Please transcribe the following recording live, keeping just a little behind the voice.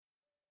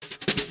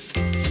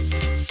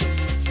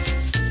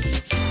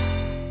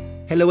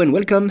Hello and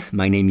welcome,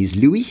 my name is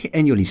Louis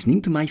and you're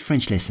listening to my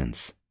French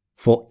lessons.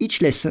 For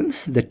each lesson,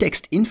 the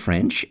text in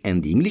French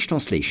and the English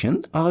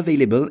translation are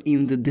available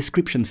in the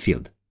description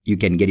field. You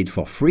can get it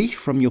for free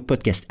from your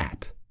podcast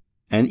app.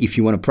 And if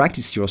you want to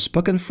practice your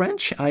spoken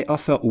French, I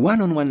offer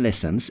one-on-one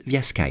lessons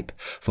via Skype.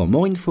 For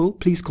more info,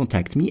 please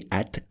contact me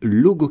at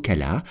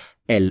logokala,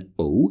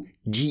 Logokala,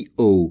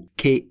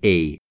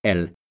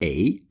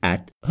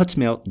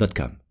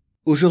 @hotmail.com.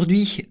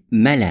 Aujourd'hui,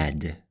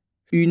 malade.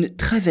 Une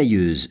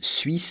travailleuse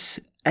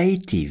suisse a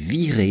été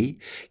virée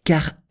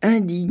car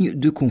indigne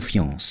de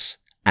confiance,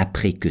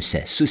 après que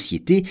sa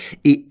société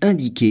ait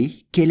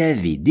indiqué qu'elle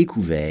avait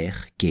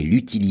découvert qu'elle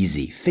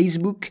utilisait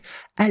Facebook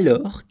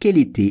alors qu'elle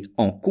était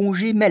en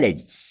congé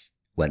maladie.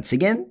 Once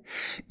again,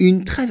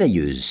 une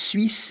travailleuse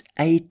suisse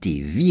a été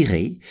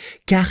virée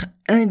car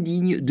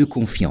indigne de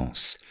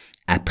confiance,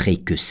 après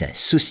que sa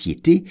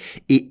société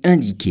ait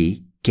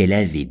indiqué qu'elle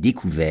avait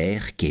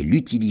découvert qu'elle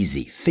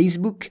utilisait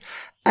Facebook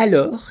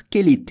alors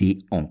qu'elle était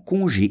en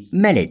congé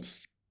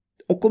maladie.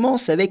 On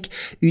commence avec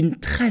une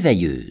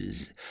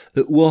travailleuse,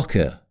 a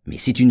worker, mais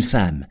c'est une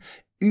femme,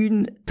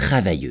 une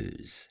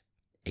travailleuse.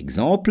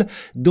 Exemple,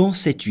 dans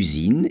cette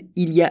usine,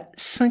 il y a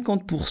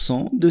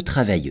 50% de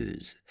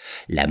travailleuses.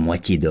 La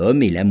moitié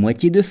d'hommes et la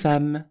moitié de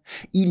femmes.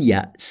 Il y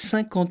a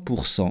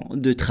 50%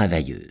 de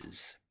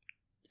travailleuses.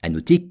 À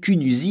noter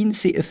qu'une usine,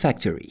 c'est a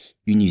factory,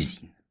 une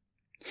usine.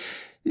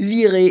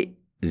 Virer,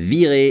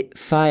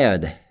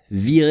 fired.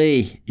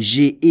 Virer,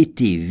 j'ai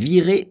été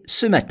viré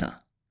ce matin.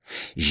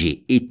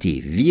 J'ai été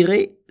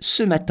viré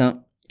ce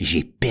matin.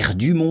 J'ai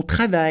perdu mon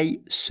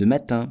travail ce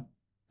matin.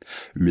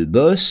 Le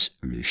boss,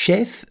 le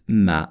chef,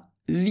 m'a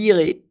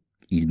viré.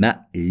 Il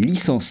m'a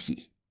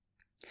licencié.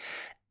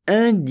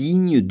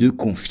 Indigne de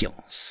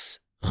confiance.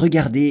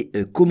 Regardez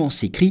comment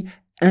s'écrit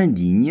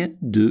indigne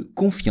de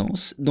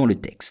confiance dans le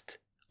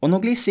texte. En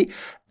anglais, c'est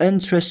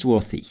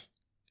untrustworthy.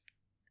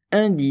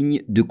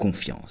 Indigne de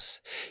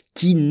confiance,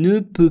 qui ne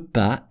peut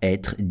pas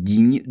être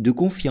digne de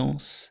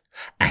confiance,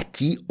 à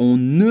qui on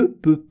ne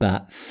peut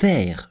pas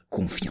faire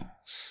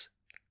confiance.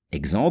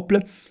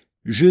 Exemple,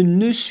 je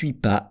ne suis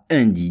pas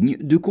indigne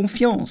de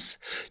confiance,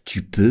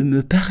 tu peux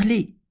me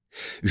parler.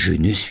 Je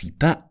ne suis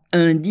pas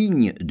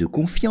indigne de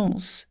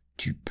confiance,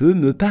 tu peux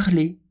me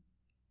parler.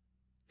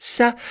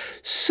 Sa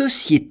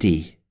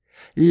société,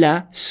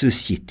 la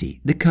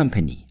société, the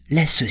company,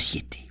 la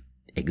société.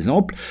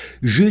 Exemple,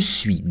 je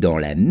suis dans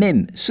la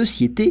même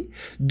société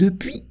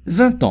depuis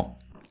 20 ans.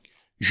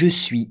 Je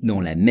suis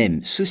dans la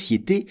même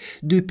société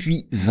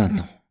depuis 20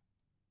 ans.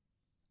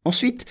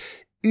 Ensuite,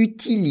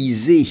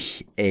 utiliser.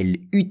 Elle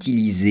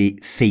utilisait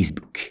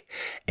Facebook.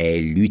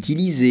 Elle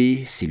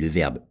utilisait, c'est le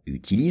verbe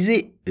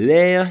utiliser,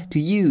 ER, to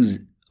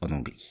use en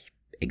anglais.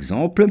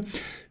 Exemple,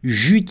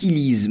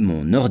 j'utilise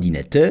mon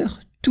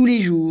ordinateur tous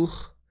les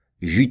jours.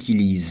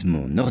 J'utilise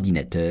mon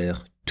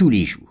ordinateur tous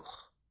les jours.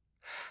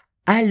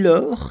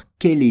 Alors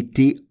qu'elle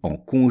était en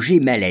congé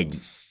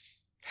maladie.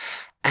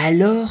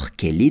 Alors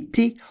qu'elle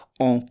était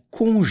en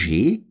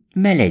congé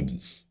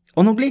maladie.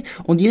 En anglais,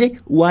 on dirait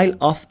while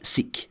off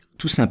sick,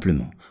 tout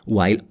simplement.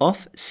 While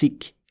off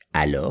sick,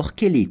 alors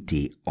qu'elle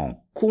était en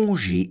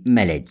congé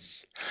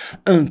maladie.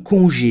 Un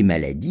congé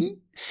maladie,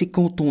 c'est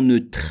quand on ne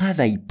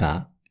travaille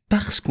pas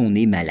parce qu'on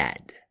est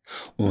malade.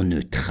 On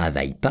ne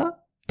travaille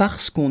pas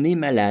parce qu'on est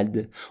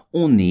malade.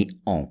 On est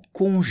en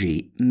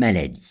congé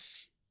maladie.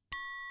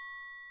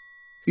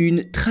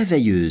 Une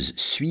travailleuse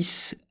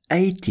suisse a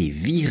été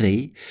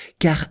virée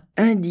car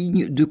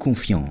indigne de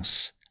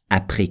confiance,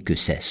 après que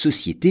sa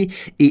société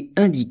ait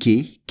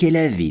indiqué qu'elle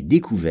avait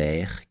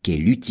découvert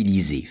qu'elle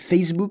utilisait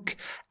Facebook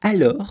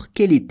alors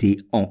qu'elle était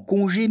en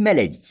congé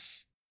maladie.